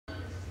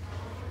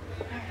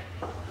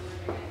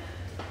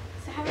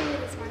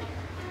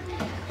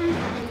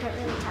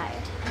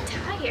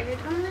tired.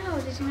 Oh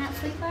no, did you not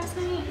sleep last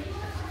night?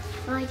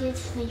 Well, I did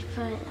sleep,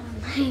 but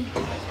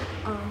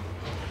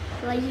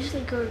well, I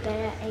usually go to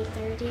bed at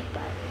 8:30,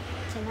 but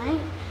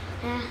tonight,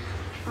 I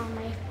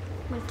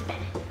went to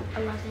bed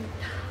at 11.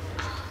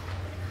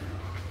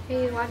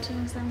 Are you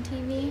watching some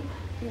TV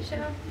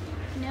show?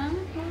 No?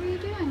 What were you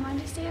doing? Why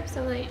did you stay up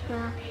so late?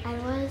 Well, I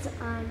was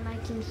on my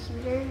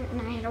computer,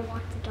 and I had to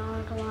walk the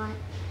dog a lot,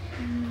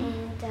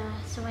 and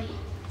so I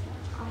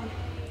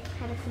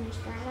had to finish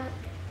that up.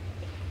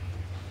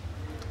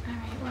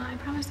 Alright, well I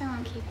promise I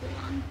won't keep you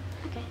long.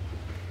 Okay.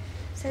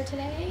 So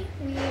today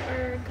we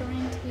are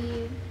going to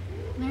be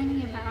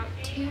learning about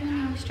 2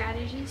 new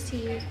strategies to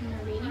use when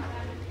we're reading.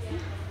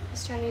 The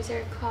strategies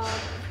are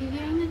called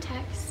previewing the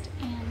text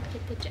and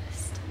get the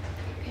gist.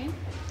 Okay?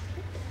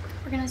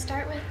 We're going to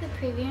start with the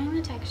previewing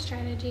the text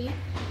strategy,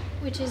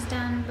 which is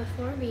done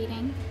before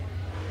reading.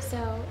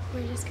 So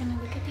we're just going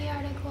to look at the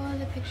article,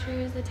 the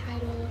pictures, the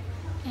title,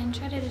 and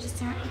try to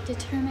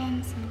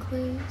determine some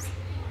clues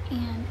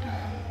and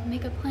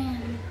make a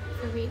plan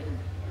for reading.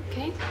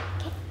 Okay?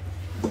 Okay.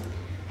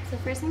 So the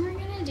first thing we're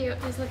going to do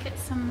is look at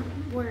some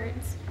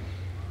words,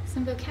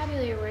 some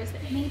vocabulary words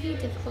that may be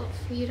difficult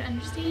for you to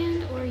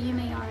understand or you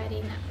may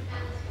already know.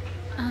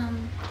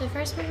 The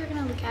first word we're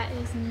going to look at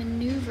is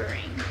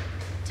maneuvering.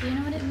 Do you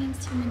know what it means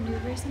to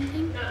maneuver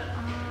something? No.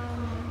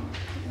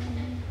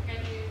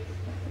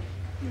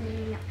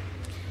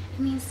 It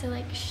means to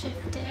like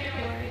shift it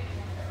or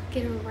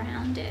get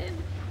around it.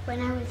 When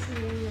I was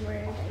reading the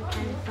word, I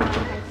kind of thought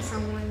like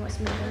someone was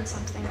moving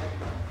something.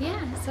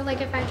 Yeah, so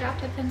like if I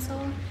dropped a pencil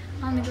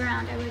on the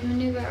ground, I would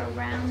maneuver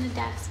around the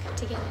desk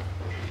to get it.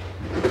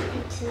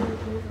 To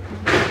move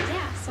around.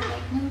 Yeah, so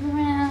like move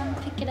around,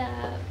 pick it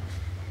up.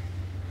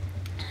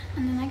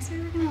 And the next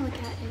word we're going to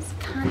look at is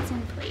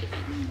contemplating.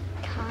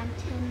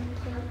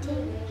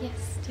 Contemplating?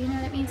 Yes, do you know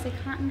what it means to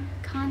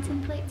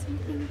contemplate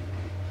something?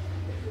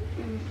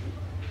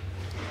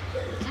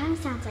 It kind of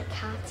sounds like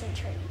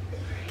concentrate.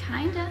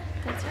 Kinda,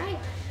 that's right.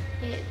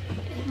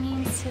 It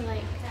means to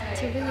really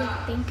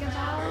think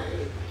about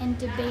and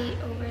debate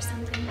over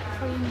something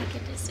before you make a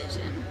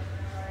decision.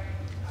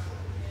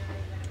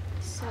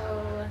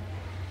 So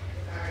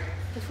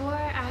before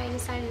I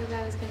decided what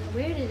I was going to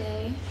wear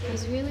today, I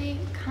was really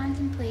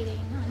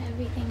contemplating on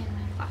everything in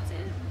my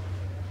closet.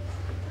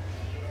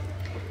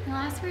 The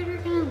last word we're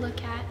going to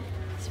look at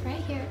is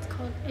right here. It's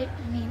called, it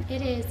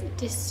is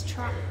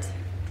distraught.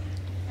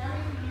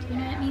 Do you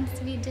know what it means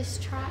to be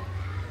distraught?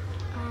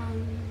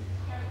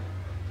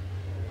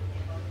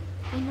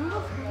 I know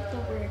I've heard the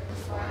word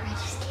before, I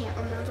just can't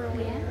remember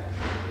where.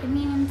 It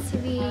means to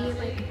be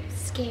like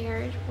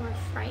scared or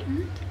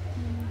frightened.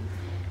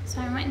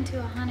 So I went into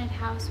a haunted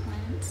house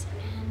once,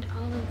 and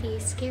all of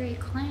these scary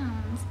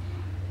clowns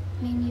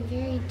made me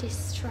very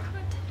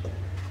distraught.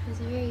 I was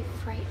very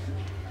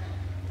frightened.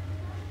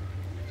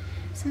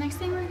 So next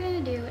thing we're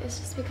going to do is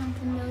just become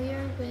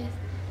familiar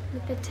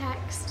with the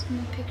text and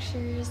the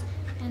pictures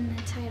and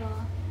the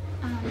title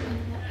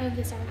of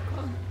this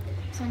article.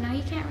 So now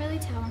you can't really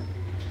tell,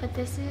 but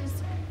it's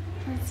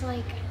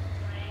like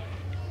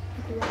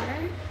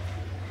water,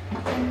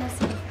 and that's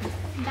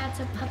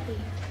a puppy.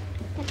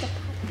 That's a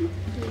puppy?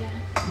 Yeah.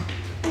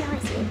 Yeah, I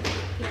see it.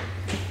 Yeah.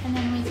 And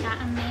then we've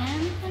got a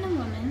man and a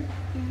woman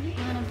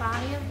on a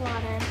body of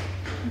water,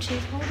 and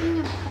she's holding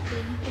a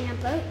puppy. In a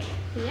boat?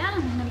 Yeah,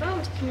 in a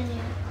boat. Maybe.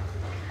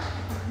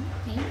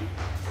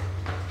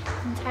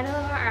 And the title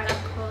of our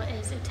article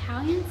is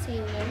Italian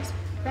Sailors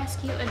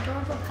Rescue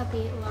Adorable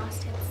Puppy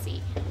Lost at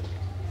Sea.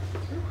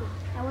 Ooh,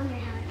 I wonder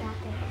how it got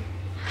there.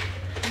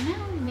 I don't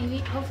know, maybe,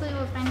 hopefully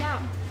we'll find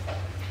out.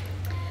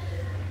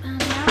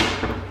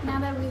 Now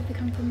that we've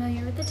become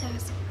familiar with the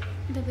text,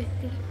 with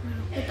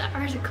the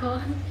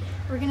article,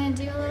 we're going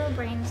to do a little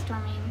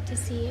brainstorming to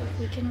see if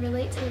we can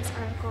relate to this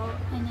article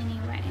in any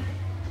way.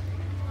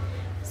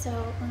 So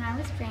when I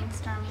was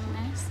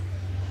brainstorming this,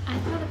 I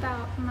thought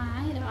about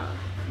my dog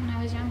when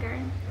I was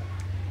younger.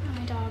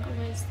 My dog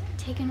was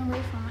taken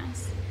away from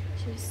us.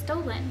 She was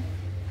stolen.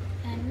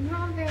 And we were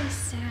all very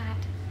sad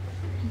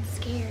and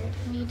scared.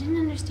 We didn't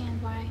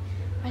understand why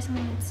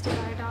someone would steal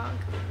our dog.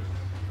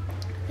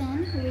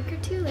 Then, a week or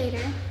 2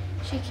 later,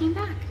 she came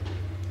back.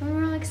 And we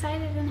were all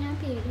excited and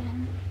happy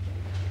again.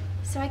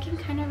 So I can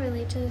kind of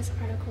relate to this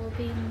article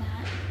being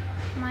that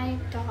my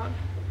dog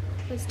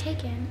was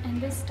taken, and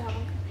this dog,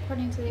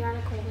 according to the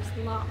article, was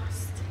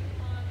lost.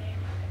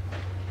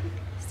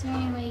 Is there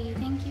any way you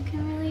think you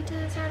can relate to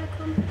this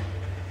article?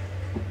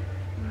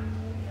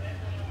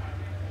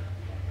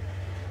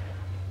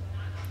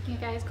 You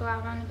guys go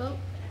out on the boat?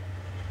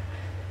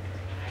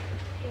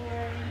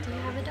 Or do you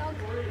have a dog?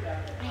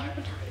 I have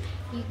a dog.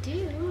 You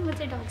do? What's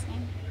your dog's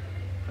name?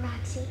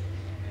 Roxy.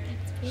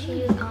 That's pretty.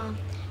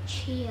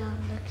 She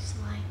looks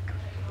like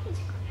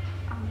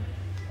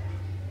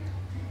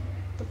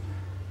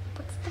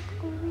what's the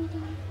book we're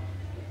reading?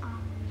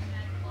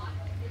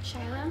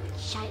 Shiloh?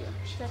 Shiloh.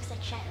 She looks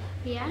like Shiloh.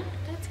 Yeah?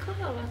 That's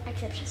cool.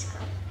 Except she's a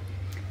girl.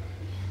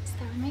 Yes,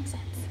 that would make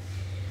sense.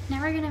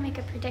 Now we're going to make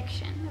a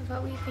prediction of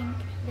what we think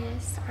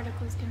this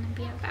article is going to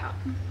be about.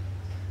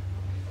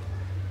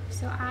 So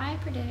So I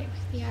predict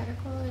the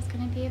article is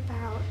going to be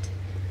about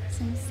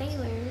some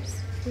sailors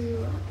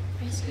who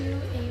rescue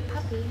a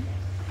puppy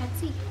at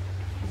sea.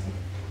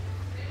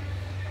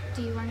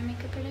 Do you want to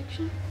make a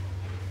prediction?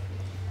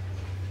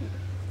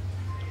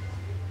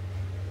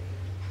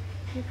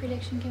 Your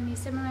prediction can be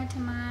similar to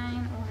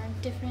mine or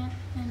different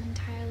and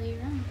entirely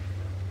your own.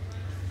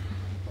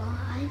 Well,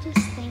 I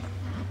just think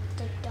that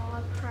the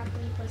dog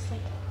probably was like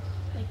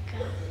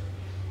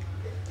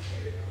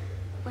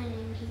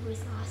when he was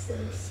lost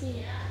in the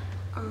sea,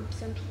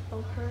 some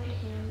people heard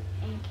him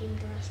and came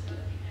to rescue.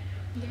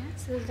 Yeah,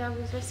 so the dog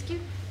was rescued.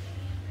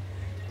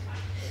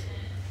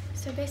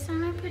 So based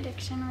on my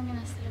prediction, we're going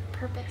to set a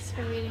purpose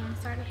for reading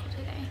this article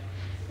today.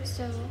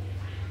 So,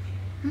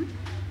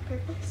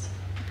 Purpose?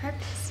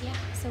 Purpose, yeah.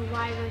 So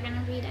why we're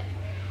going to read it.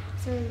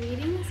 So we're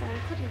reading this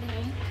article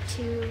today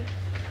to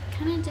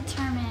kind of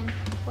determine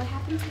what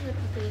happened to the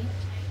puppy,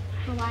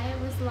 why it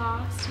was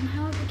lost, and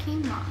how it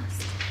became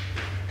lost.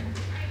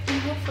 And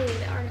hopefully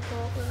the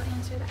article will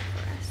answer that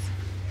for us.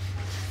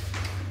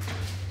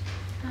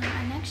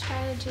 Our next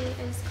strategy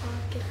is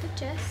called Get the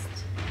Gist.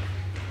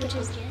 Which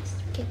is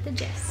Get the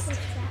Gist. What's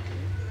that?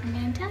 I'm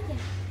going to tell you.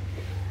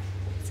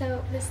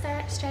 So this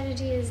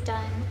strategy is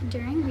done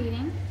during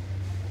reading,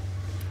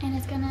 and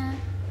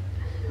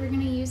we're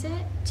gonna use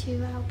it to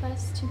help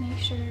us to make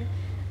sure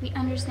we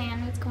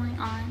understand what's going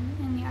on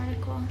in the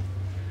article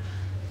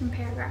from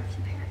paragraph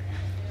to paragraph.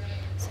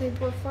 So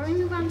before we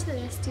move on to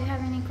this, do you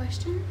have any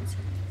questions?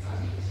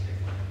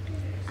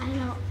 I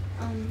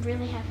don't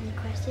really have any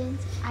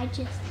questions. I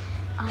just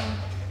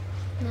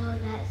know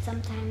that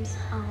sometimes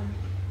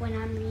when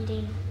I'm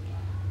reading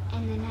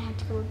and then I have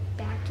to go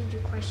back to do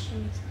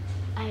questions,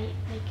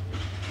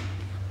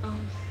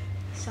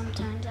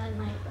 sometimes I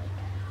might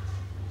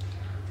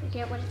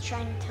forget what it's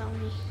trying to tell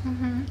me.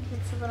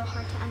 It's a little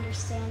hard to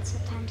understand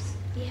sometimes.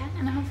 Yeah,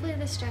 and hopefully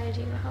this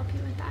strategy will help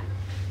you with that.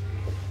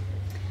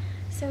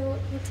 So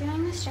with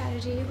doing this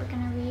strategy, we're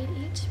going to read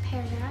each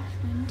paragraph,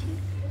 1,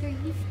 2,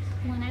 3,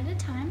 one at a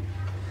time.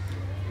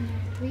 And there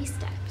are 3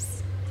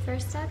 steps.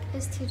 First step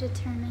is to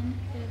determine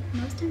the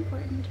most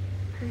important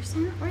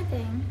person or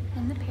thing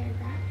in the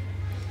paragraph.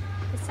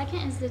 The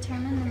second is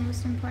determine the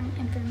most important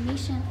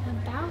information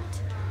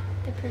about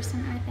the person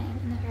or thing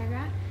in the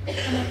paragraph.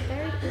 And the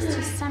third is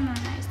to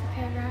summarize the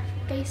paragraph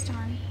based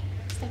on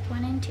step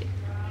 1 and 2.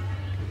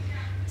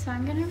 So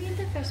I'm going to read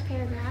the first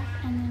paragraph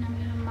and then I'm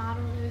going to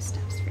model those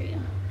steps for you.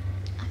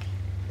 Okay.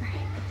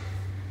 Alright.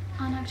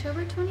 On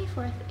October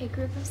 24th, a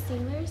group of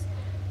sailors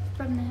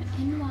from the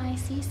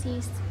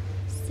NYCC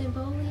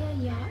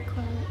Savoia Yacht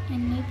Club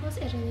in Naples,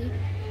 Italy,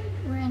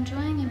 were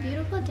enjoying a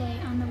beautiful day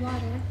on the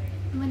water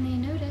when they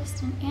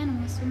noticed an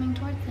animal swimming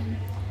towards them.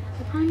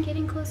 Upon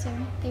getting closer,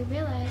 they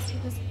realized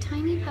it was a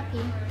tiny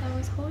puppy that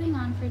was holding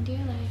on for dear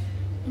life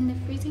in the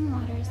freezing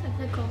waters of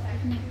the Gulf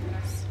of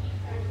Naples.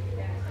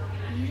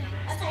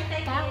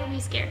 Yes, that would be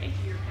scary.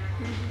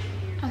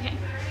 Okay,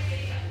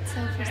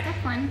 so for step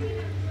 1,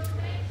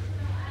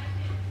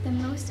 the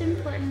most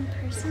important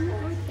person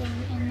or thing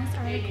in this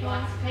article,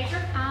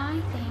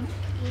 I think,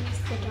 is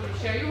the dog.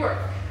 Share your work.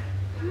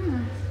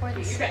 Or I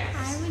would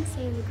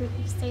say the group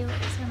of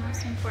sailors are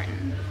most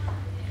important.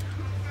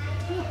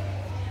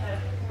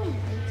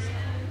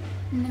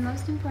 And the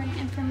most important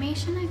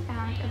information I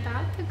found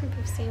about the group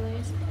of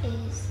sailors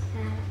Is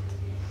that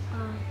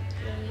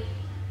they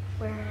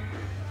were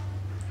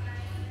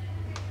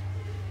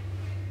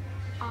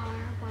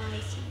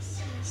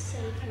RYCC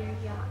Savior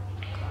Yacht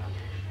Club.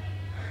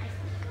 I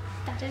think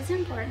that is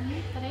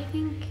important, but I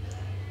think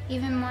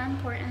even more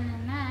important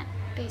than that,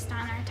 based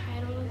on our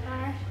title of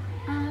our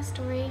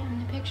story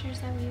and the pictures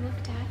that we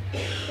looked at,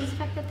 is the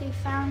fact that they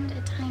found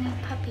a tiny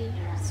puppy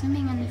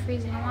swimming in the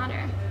freezing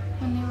water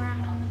when they were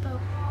out on the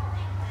boat.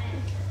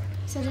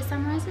 So to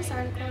summarize this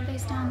article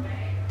based on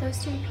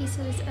those 2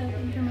 pieces of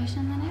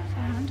information that I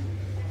found,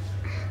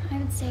 I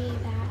would say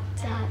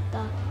that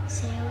the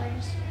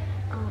sailors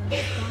found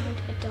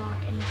a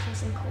dog in the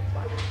freezing cold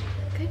water.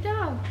 Good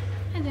job.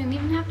 I didn't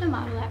even have to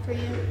model that for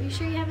you. Are you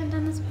sure you haven't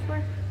done this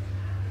before?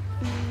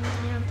 I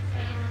don't think I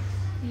have.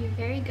 You're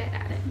very good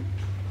at it.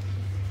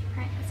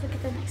 Alright, let's look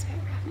at the next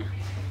paragraph now.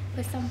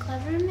 With some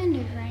clever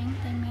maneuvering,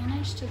 they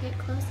managed to get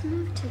close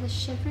enough to the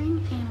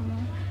shivering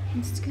animal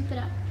and scoop it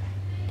up.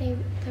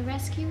 The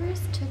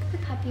rescuers took the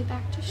puppy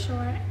back to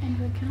shore and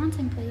were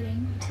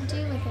contemplating what to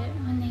do with it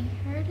when they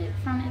heard it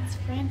from its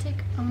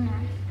frantic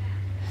owner.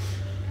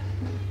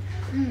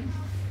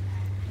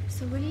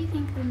 So what do you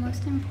think the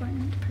most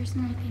important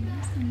person or thing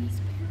is in this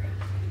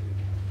paragraph?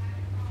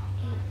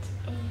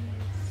 It is.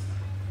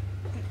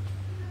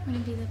 Would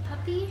it be the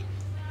puppy,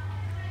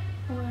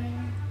 or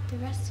the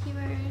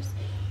rescuers,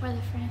 or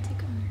the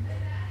frantic owner?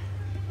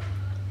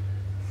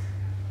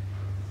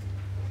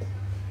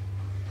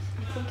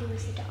 I think it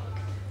was the dog.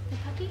 The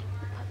puppy?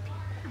 The puppy.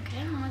 Okay,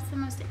 and what's the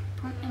most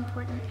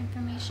important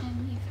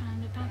information you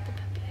found about the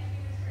puppy?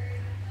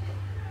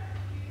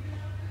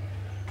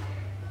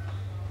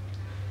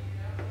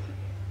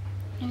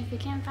 And if we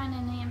can't find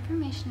any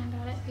information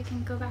about it, we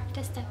can go back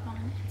to step 1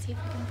 and see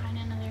if we can find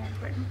another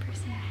important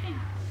person or thing.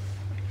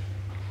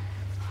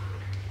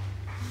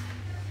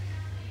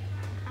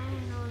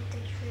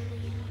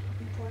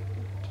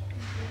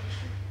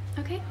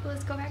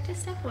 let's go back to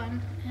step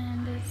 1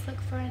 and let's look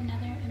for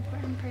another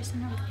important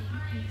person or thing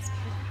in this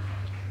paragraph.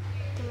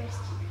 The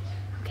rest.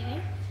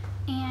 Okay?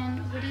 And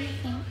what do you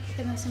think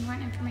the most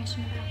important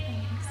information about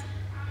them is?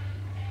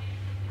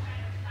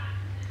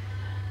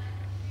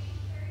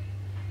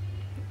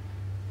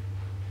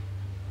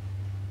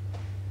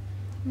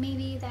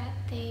 Maybe that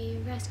they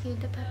rescued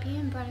the puppy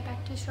and brought it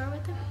back to shore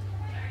with them?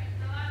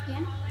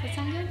 Yeah? That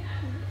sound good?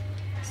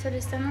 So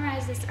to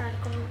summarize this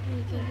article,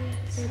 we could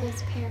say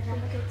this paragraph.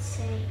 We could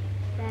say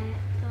that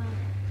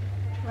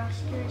the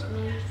rescuers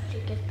managed to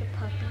get the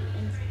puppy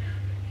and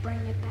bring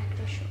it back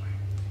to shore.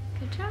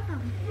 Good job.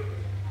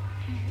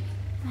 Alright,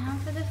 now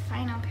for the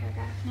final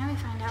paragraph. Now we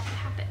find out what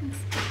happens.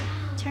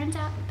 Turns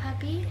out the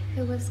puppy,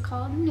 who was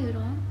called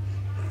Noodle,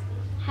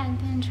 had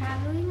been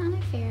traveling on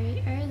a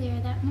ferry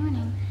earlier that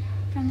morning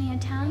from the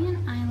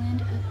Italian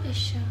island of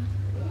Ischia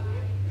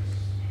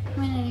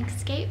when it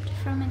escaped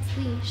from its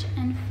leash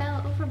and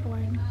fell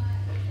overboard.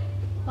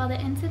 While the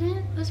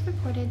incident was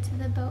reported to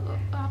the boat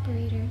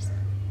operators,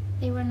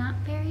 they were not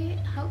very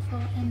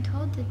helpful and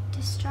told the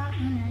distraught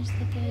owners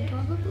that the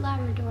adorable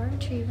Labrador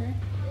retriever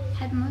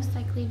had most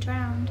likely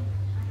drowned.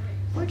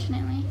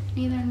 Fortunately,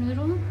 neither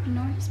Noodle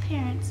nor his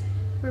parents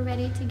were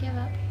ready to give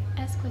up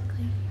as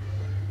quickly.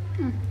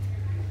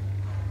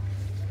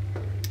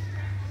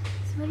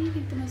 So what do you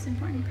think the most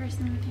important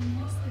person or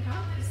thing is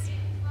about this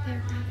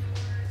paragraph?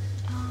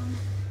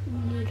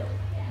 Noodle.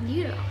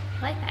 Noodle.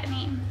 I like that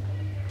name.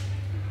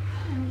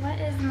 And what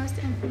is the most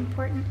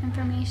important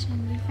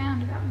information you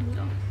found about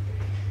Noodle?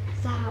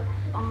 That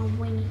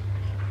when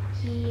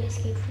he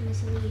escaped from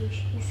his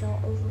leash, he fell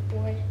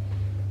overboard,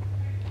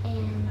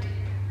 and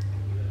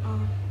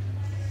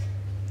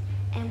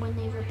when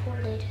they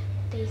reported,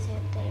 they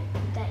said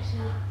that he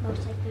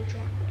most likely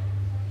drowned.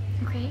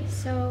 Okay,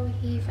 so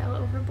he fell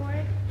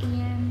overboard,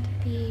 and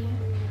the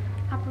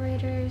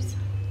operators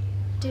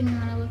didn't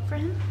want to look for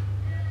him?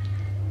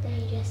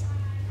 They just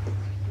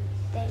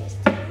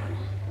didn't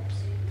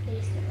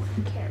want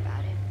to care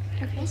about it.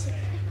 Okay.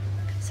 Basically.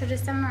 So to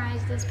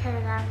summarize this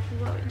paragraph,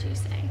 what would you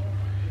say?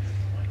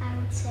 I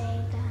would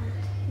say that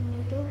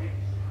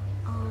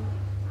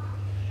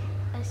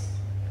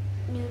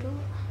Noodle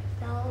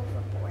fell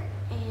overboard,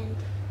 and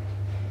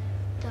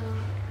the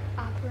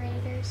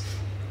operators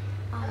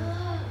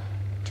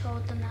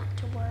told them not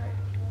to worry,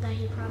 that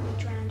he probably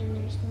drowned, and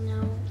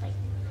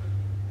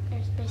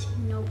there's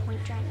basically no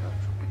point trying to look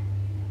for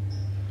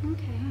him.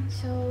 Okay,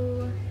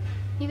 so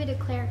maybe to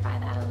clarify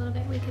that a little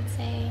bit, we could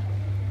say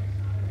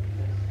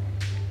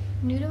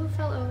Noodle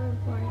fell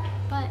overboard,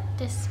 but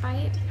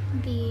despite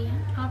the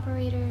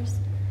operator's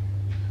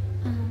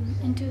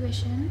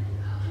intuition,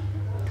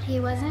 he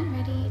wasn't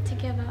ready to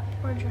give up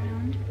or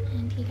drowned,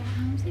 and he got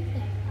home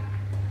safely.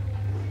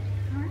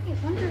 All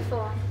right,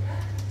 wonderful.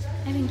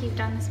 I think you've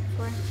done this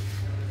before.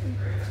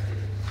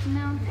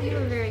 No, you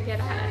were very good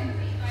at it.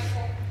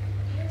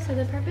 So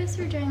the purpose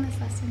for doing this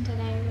lesson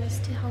today was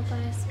to help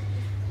us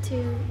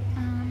to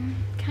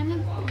kind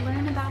of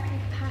learn about the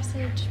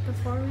passage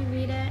before we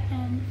read it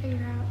and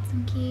figure out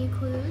some key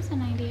clues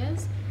and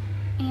ideas,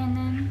 and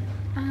then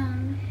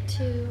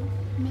to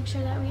make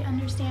sure that we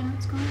understand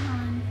what's going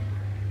on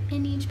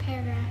in each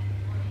paragraph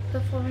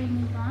before we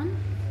move on,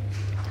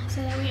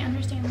 so that we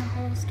understand the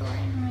whole story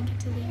when we get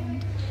to the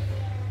end.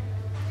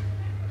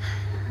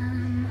 I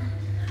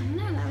don't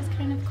know, that was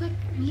kind of quick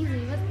and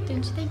easy. What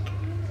didn't you think?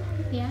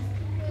 Yeah?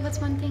 What's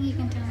one thing you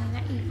can tell me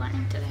that you've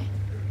learned today?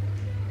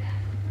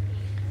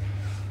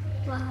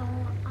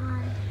 Well,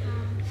 I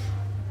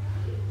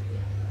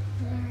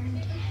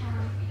learned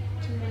how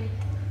to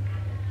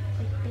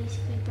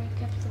basically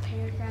break up the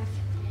paragraph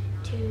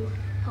to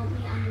help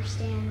me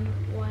understand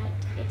what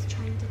it's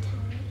trying to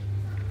tell me.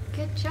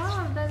 Good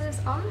job, that is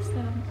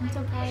awesome. I'm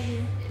so proud of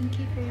you. Thank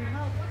you for your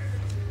help.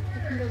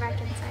 You can go back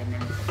inside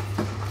now.